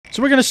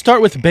So we're going to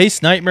start with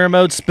base nightmare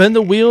mode, spin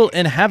the wheel,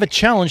 and have a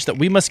challenge that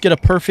we must get a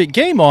perfect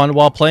game on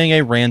while playing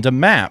a random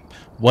map.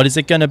 What is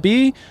it going to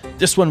be?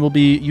 This one will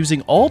be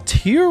using all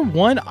tier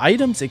 1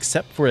 items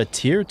except for a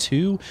tier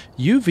 2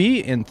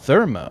 UV and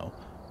Thermo.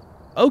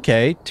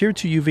 Okay, tier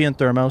 2 UV and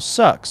Thermo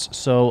sucks.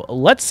 So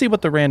let's see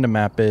what the random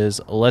map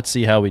is. Let's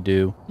see how we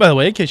do. By the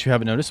way, in case you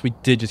haven't noticed, we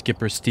did just get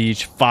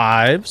Prestige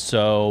 5.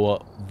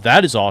 So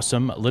that is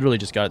awesome. Literally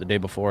just got it the day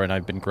before and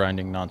I've been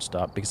grinding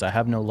nonstop because I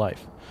have no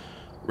life.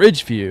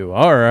 Ridge view,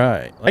 all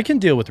right. I can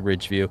deal with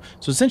ridge view.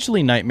 So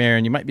essentially nightmare,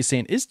 and you might be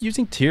saying, is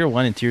using tier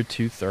 1 and tier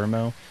 2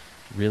 Thermo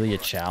really a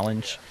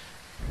challenge?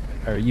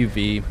 Or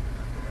UV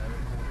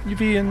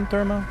and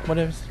Thermo,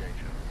 whatever.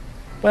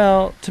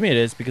 Well, to me it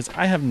is because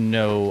I have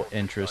no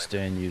interest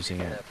in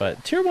using it.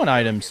 But tier 1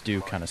 items do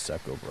kind of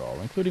suck overall,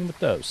 including with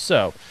those.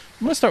 So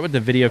I'm going to start with the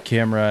video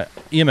camera,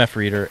 EMF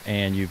reader,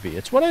 and UV.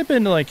 It's what I've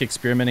been like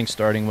experimenting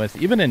starting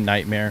with, even in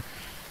nightmare,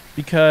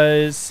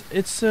 because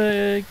it's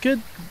a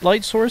good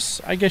light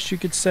source, I guess you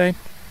could say.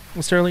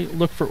 We'll certainly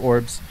look for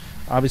orbs.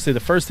 Obviously, the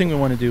first thing we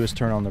want to do is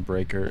turn on the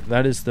breaker.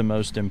 That is the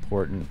most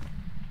important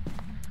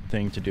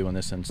thing to do in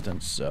this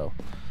instance. So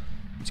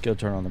let's go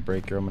turn on the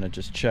breaker. I'm going to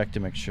just check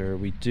to make sure.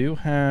 We do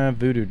have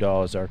Voodoo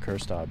Doll as our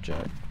cursed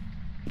object.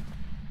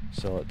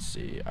 So let's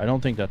see. I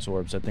don't think that's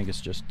orbs. I think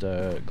it's just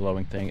a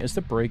glowing thing. Is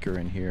the breaker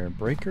in here?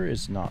 Breaker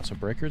is not. So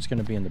breaker is going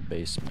to be in the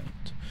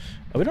basement.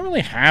 We don't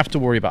really have to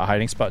worry about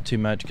hiding spot too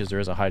much because there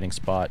is a hiding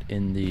spot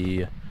in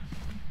the...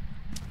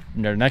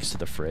 No, next to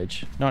the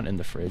fridge. Not in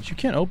the fridge. You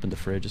can't open the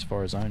fridge as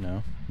far as I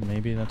know.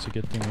 Maybe that's a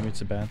good thing. Maybe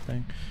it's a bad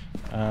thing.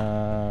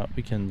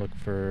 We can look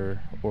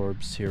for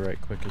orbs here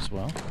right quick as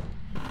well.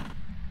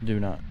 Do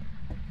not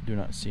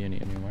see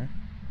any anywhere.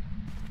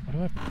 Why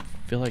do I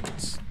feel like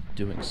it's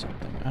doing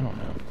something? I don't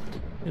know.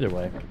 Either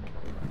way,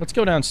 let's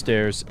go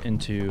downstairs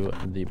into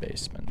the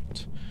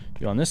basement.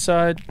 You on this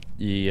side?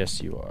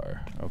 Yes, you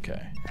are.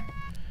 Okay.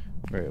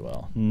 Very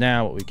well.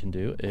 Now what we can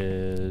do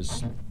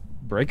is...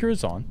 Breaker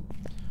is on.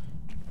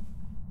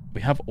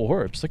 We have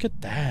orbs. Look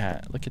at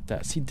that. Look at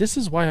that. See, this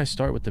is why I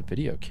start with the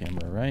video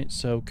camera, right?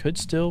 So could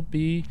still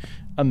be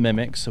a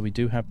mimic, so we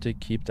do have to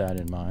keep that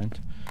in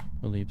mind.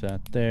 We'll leave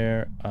that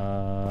there.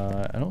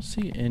 I don't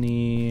see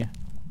any...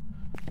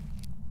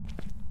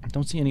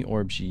 Don't see any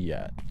orbs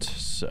yet,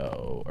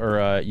 so, or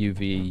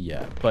UV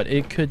yet, but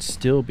it could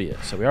still be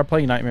it. So we are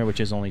playing Nightmare, which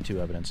is only 2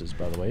 evidences,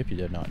 by the way, if you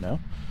did not know.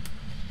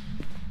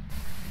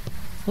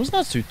 It was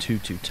not too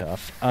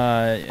tough.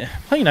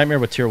 Playing Nightmare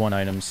with tier 1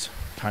 items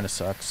kind of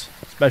sucks,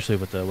 especially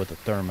with the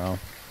Thermo. You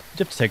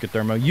have to take a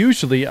Thermo.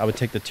 Usually, I would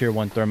take the tier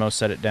 1 Thermo,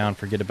 set it down,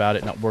 forget about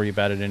it, not worry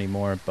about it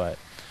anymore, but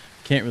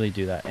can't really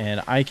do that.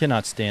 And I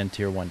cannot stand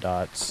tier 1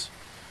 dots.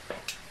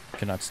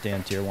 Cannot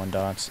stand tier 1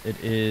 dots.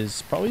 It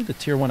is probably the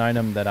tier 1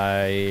 item that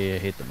I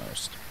hate the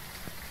most.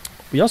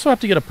 We also have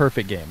to get a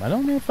perfect game. I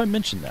don't know if I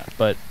mentioned that,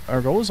 but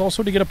our goal is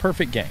also to get a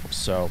perfect game.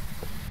 So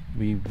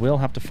we will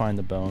have to find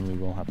the bone. We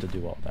will have to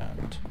do all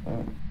that.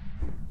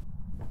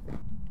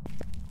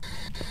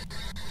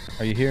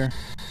 Are you here?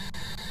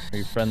 Are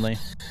you friendly?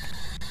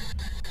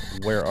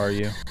 Where are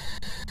you?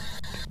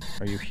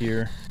 Are you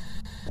here?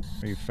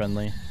 Are you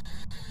friendly?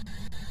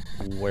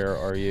 Where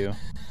are you?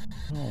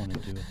 What do I want to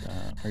do with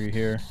that? Are you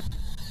here?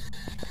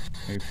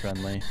 Are you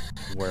friendly?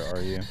 Where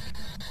are you?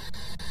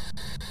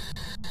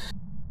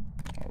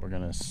 Oh, we're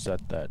gonna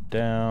set that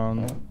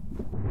down.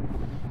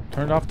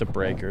 Turn off the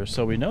breaker.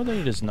 So we know that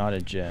it is not a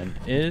gen.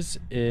 Is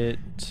it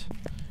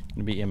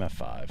gonna be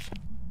MF5?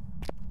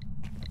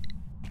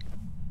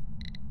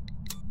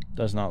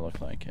 Does not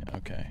look like it.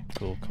 Okay.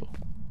 Cool.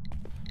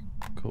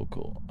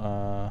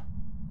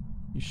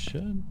 You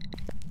should.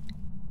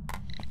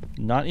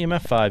 Not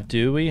EMF5.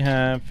 Do we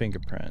have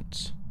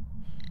fingerprints?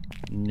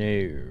 No.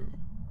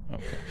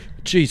 Okay.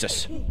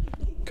 Jesus.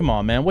 Come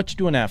on, man. What you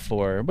doing that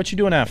for? What you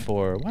doing that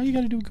for? Why you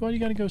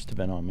gotta ghost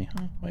event on me,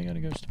 huh? Why you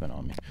gotta ghost event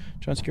on me?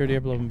 Trying to scare the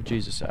ever-loving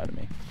Jesus out of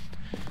me.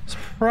 It's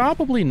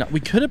probably not. We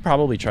could have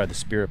probably tried the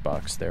spirit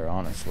box there,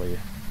 honestly.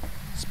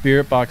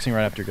 Spirit boxing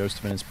right after ghost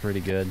event is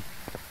pretty good.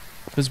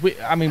 Because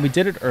I mean, we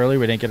did it early.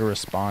 We didn't get a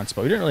response,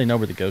 but we didn't really know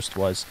where the ghost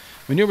was.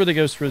 We knew where the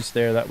ghost was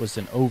there. That was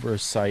an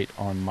oversight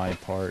on my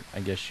part,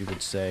 I guess you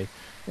could say.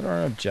 What are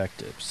our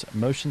objectives?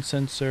 Motion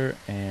sensor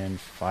and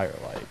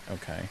firelight.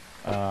 Okay.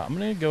 I'm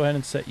going to go ahead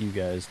and set you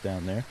guys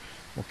down there.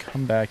 We'll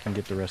come back and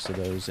get the rest of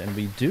those. And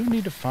we do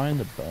need to find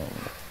the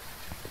bone.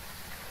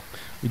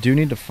 We do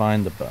need to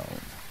find the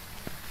bone.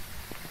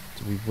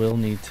 So we will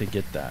need to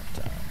get that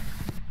done.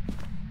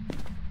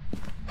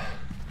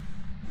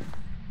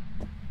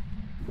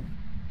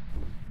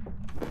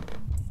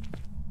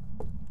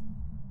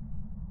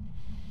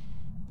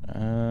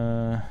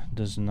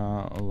 Does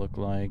not look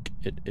like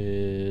it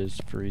is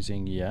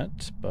freezing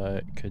yet,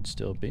 but could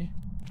still be.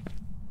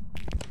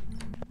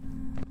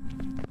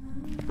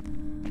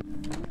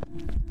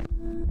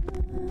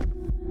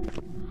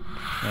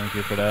 Thank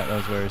you for that. That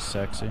was very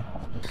sexy.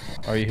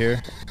 Are you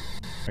here?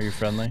 Are you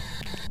friendly?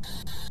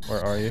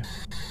 Where are you?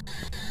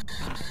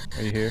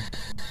 Are you here?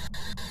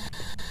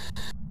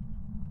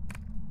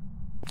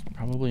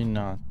 Probably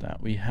not that.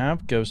 We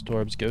have ghost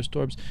orbs. Ghost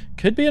orbs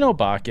could be an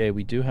obake.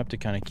 We do have to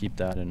kind of keep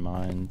that in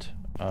mind.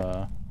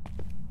 That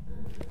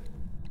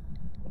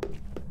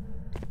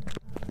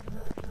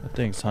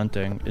thing's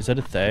hunting. Is it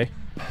a they?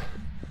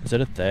 Is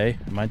it a they?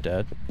 Am I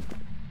dead?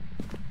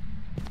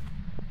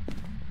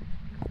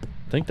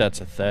 I think that's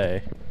a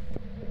they.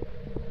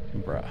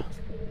 Bruh.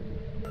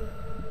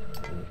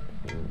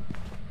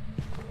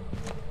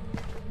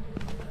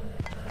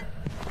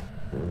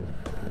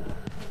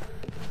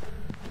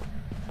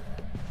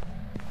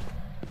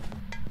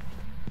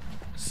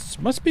 This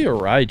must be a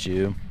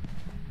Raiju.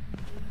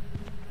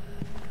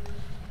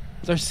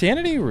 Is our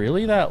sanity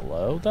really that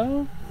low,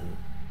 though?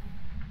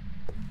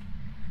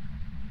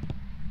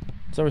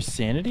 Is our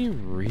sanity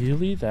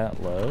really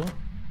that low?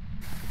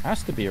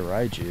 Has to be a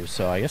Raiju,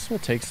 so I guess we'll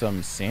take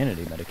some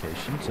sanity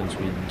medication since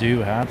we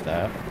do have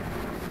that.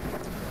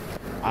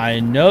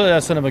 I know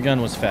that son of a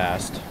gun was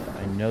fast.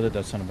 I know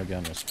that son of a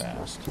gun was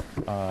fast.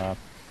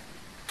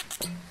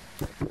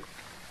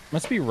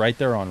 Must be right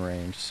there on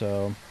range,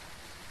 so...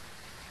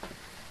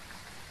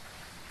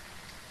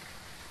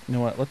 You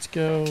know what, let's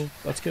go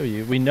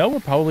you. We know we're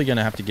probably going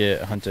to have to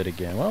get hunted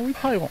again. Well, we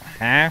probably won't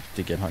have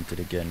to get hunted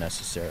again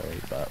necessarily,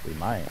 but we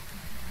might.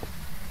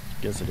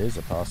 I guess it is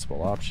a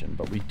possible option,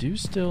 but we do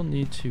still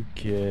need to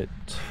get...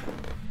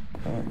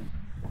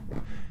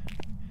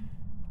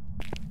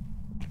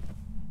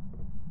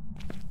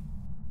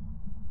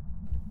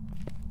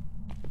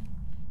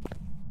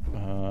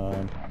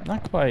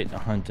 not quite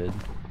hunted.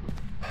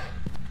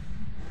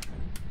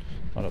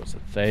 Thought it was a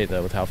they,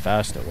 though, with how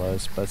fast it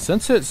was. But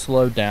since it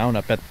slowed down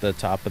up at the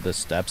top of the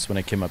steps when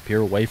it came up here,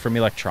 away from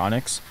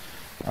electronics,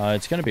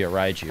 it's going to be a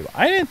Raiju.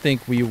 I didn't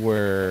think we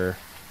were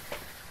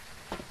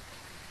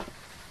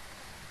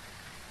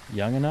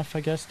young enough,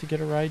 I guess, to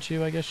get a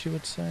Raiju, I guess you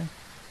would say.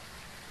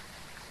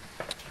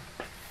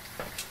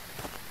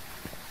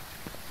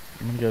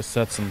 I'm going to go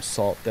set some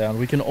salt down.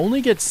 We can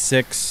only get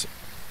 6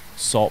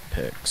 salt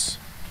picks.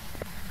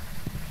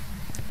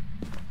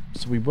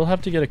 So we will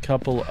have to get a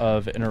couple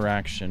of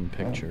interaction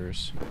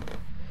pictures.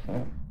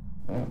 Alright.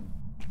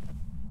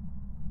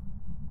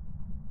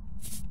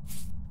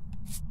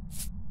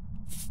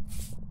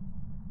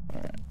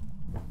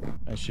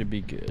 That should be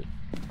good.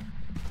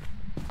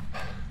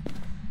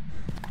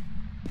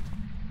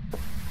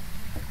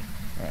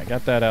 Alright,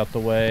 got that out the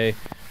way.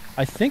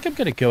 I think I'm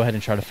going to go ahead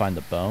and try to find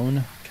the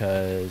bone,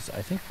 because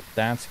I think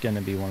that's going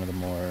to be one of the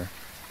more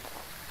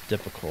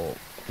difficult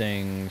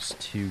things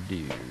to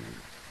do.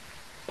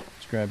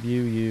 Grab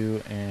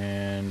you,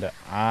 and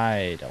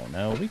I don't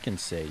know. We can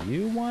say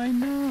you. Why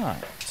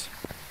not?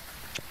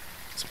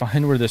 Let's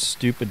find where this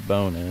stupid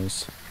bone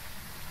is.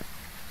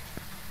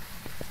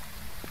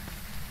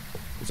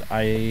 Because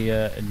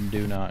I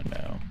do not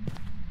know.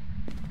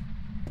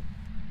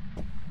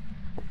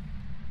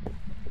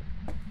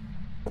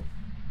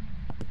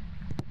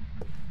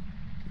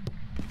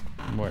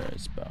 Where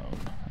is bone?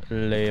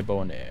 Le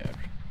Bonheur.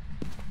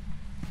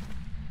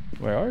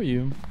 Where are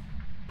you?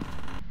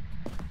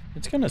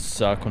 It's gonna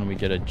suck when we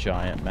get a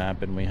giant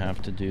map and we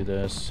have to do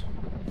this.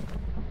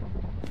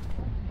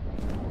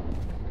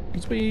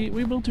 Because we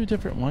will do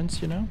different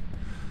ones, you know?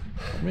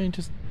 I mean,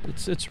 just,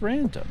 it's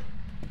random.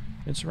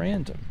 It's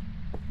random.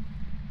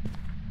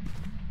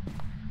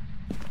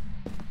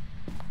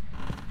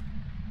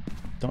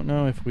 Don't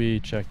know if we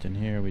checked in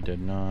here. We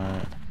did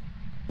not.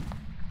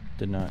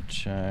 Did not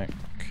check.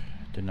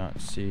 Did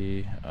not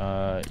see.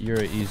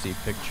 You're an easy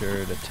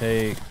picture to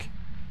take.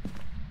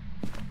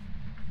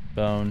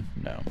 Bone?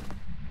 No.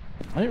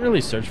 I didn't really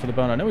search for the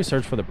bone. I know we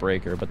searched for the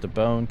breaker, but the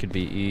bone could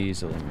be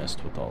easily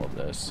missed with all of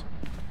this.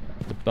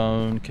 The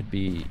bone could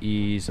be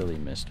easily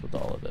missed with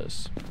all of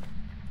this.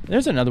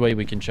 There's another way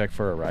we can check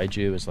for a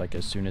Raiju, is like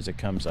as soon as it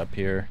comes up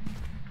here,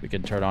 we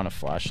can turn on a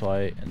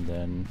flashlight and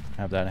then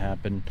have that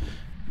happen.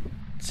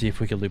 See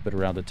if we can loop it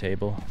around the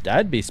table.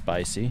 That'd be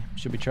spicy.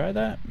 Should we try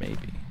that?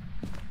 Maybe.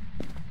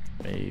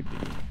 Maybe.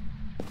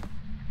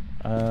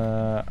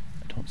 I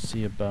don't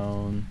see a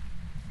bone.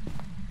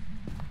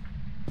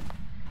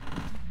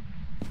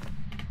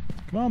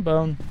 Come on,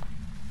 Bone.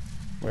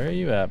 Where are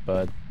you at,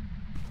 bud?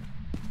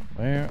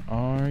 Where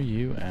are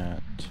you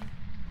at?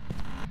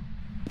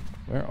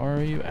 Where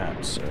are you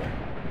at, sir?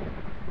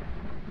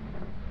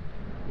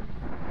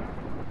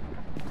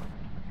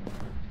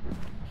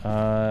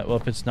 Well,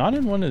 if it's not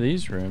in one of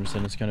these rooms,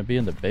 then it's going to be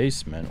in the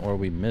basement, or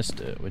we missed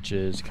it, which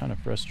is kind of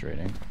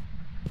frustrating.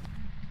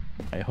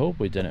 I hope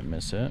we didn't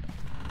miss it.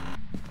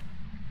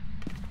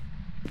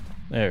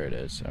 There it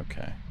is.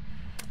 Okay.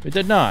 We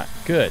did not.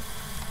 Good.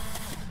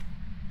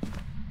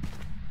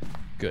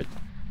 Good.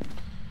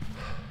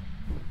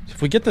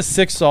 If we get the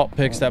 6 salt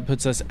picks, that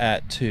puts us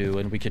at 2,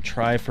 and we could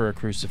try for a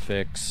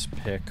crucifix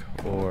pick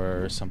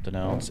or something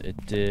else.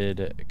 It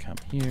did come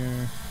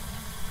here.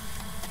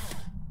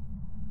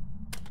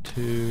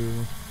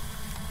 2,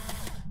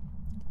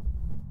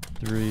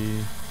 3,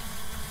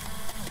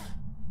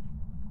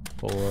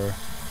 4,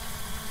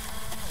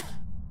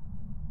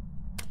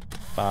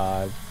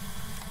 5,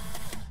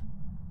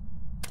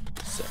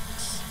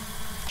 6.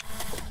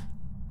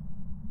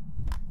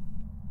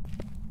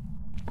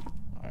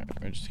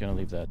 gonna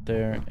leave that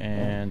there.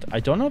 And I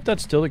don't know if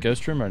that's still the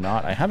ghost room or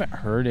not. I haven't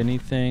heard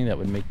anything that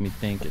would make me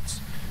think it's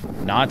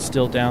not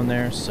still down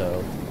there,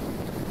 so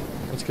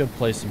let's go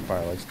place some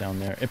firelights down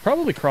there. It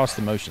probably crossed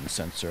the motion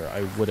sensor,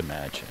 I would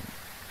imagine.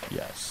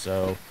 Yes,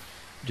 so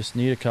just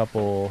need a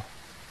couple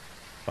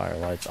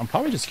firelights. I'm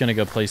probably just gonna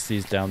go place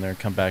these down there,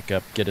 come back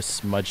up, get a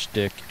smudge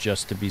stick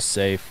just to be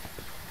safe,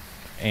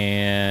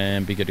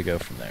 and be good to go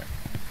from there.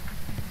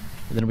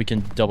 And then we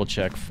can double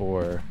check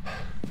for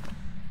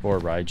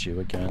Raiju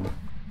again.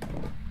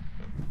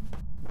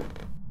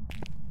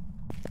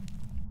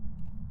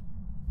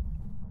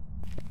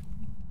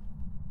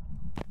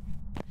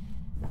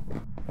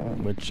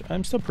 Which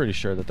I'm still pretty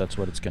sure that that's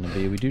what it's going to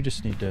be. We do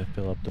just need to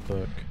fill up the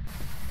book.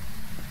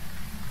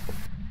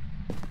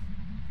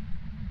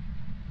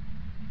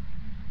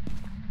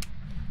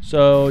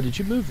 So, did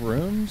you move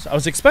rooms? I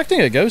was expecting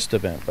a ghost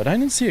event, but I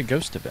didn't see a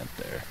ghost event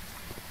there.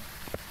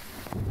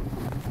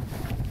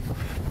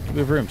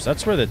 Move rooms.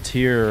 That's where the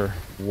tier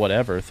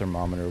whatever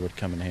thermometer would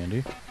come in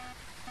handy.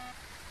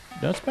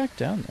 No, it's back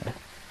down there.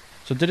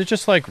 So did it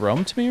just like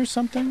roam to me or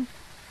something?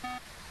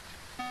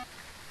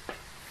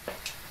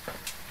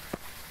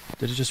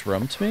 Did it just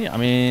roam to me? I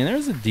mean,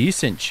 there's a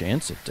decent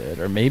chance it did.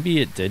 Or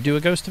maybe it did do a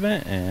ghost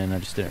event and I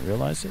just didn't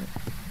realize it.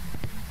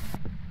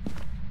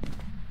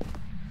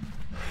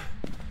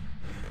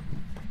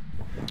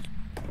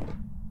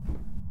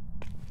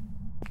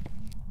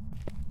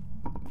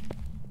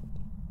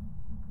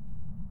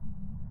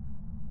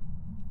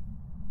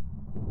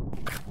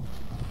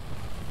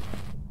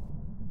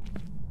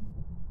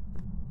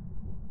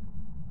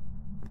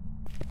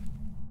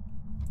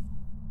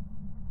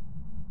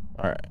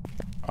 Alright.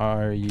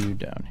 Are you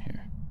down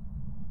here?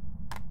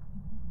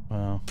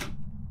 Well,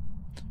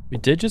 we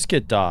did just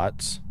get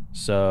dots,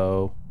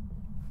 so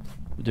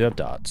we do have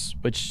dots,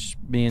 which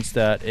means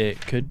that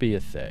it could be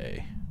a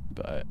Thay,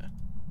 but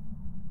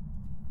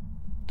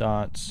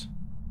dots,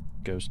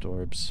 ghost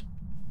orbs.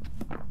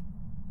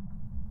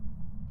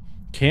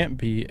 Can't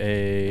be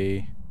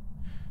a...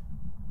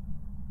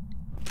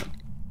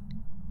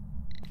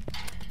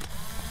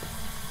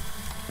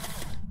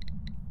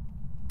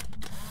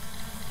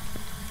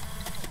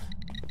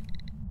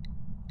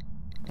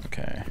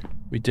 Okay.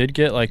 We did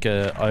get like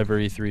a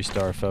every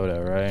 3-star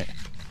photo, right?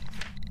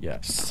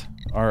 Yes.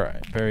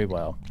 Alright, very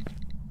well.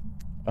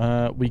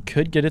 We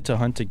could get it to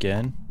hunt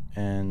again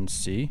and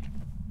see.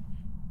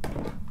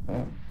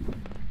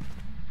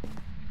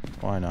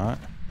 Why not?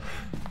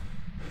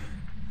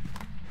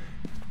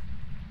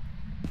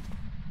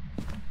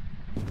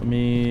 Let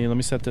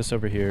me set this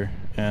over here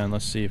and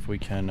let's see if we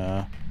can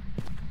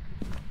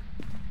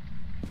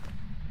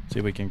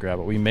grab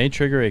it. We may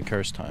trigger a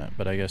cursed hunt,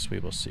 but I guess we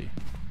will see.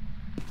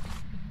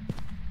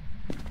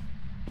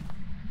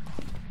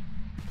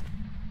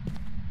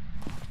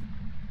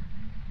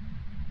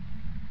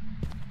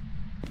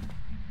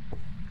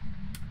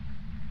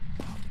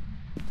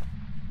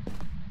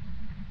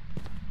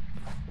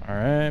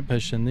 Alright,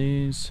 pushing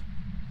these.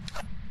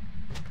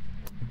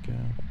 Okay.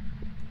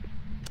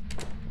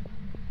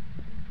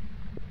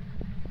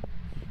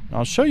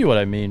 I'll show you what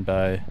I mean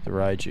by the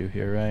Raiju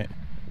here, right?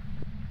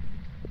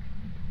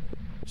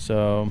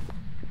 So,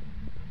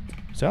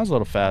 sounds a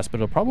little fast, but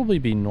it'll probably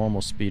be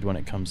normal speed when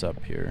it comes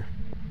up here.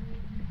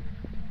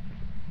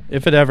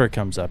 If it ever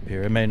comes up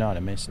here. It may not,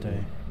 it may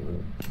stay.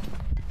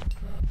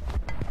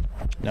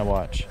 Now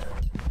watch.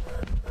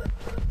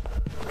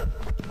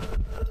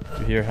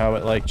 You hear how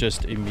it like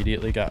just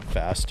immediately got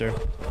faster?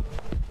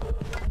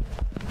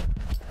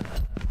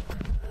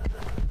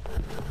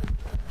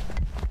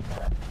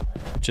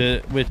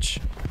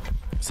 Which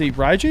see,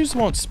 Raijus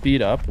won't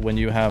speed up when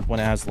it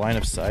has line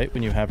of sight,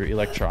 when you have your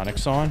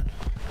electronics on.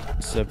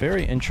 It's a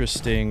very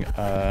interesting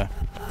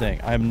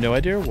thing. I have no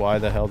idea why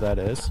the hell that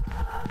is,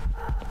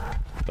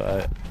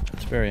 but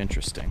it's very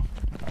interesting.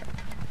 Alright.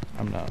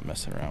 I'm not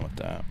messing around with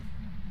that.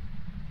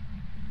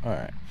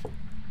 Alright.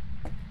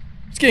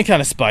 It's getting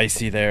kind of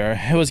spicy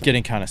there. It was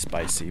getting kind of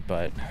spicy,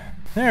 but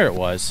there it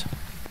was.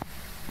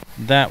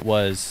 That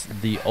was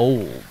the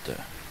old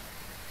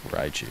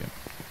Raiju.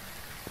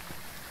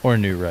 Or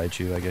new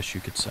Raiju, I guess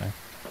you could say.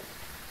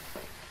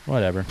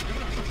 Whatever.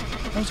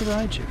 That was a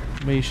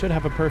Raiju. We should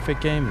have a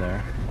perfect game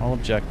there. All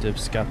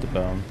objectives, got the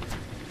bone.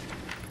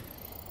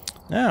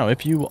 Now,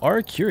 if you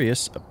are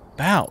curious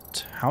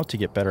about how to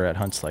get better at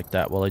hunts like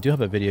that, well, I do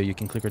have a video you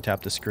can click or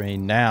tap the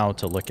screen now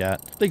to look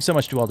at. Thanks so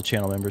much to all the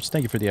channel members.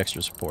 Thank you for the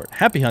extra support.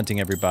 Happy hunting,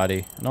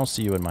 everybody, and I'll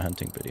see you in my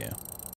hunting video.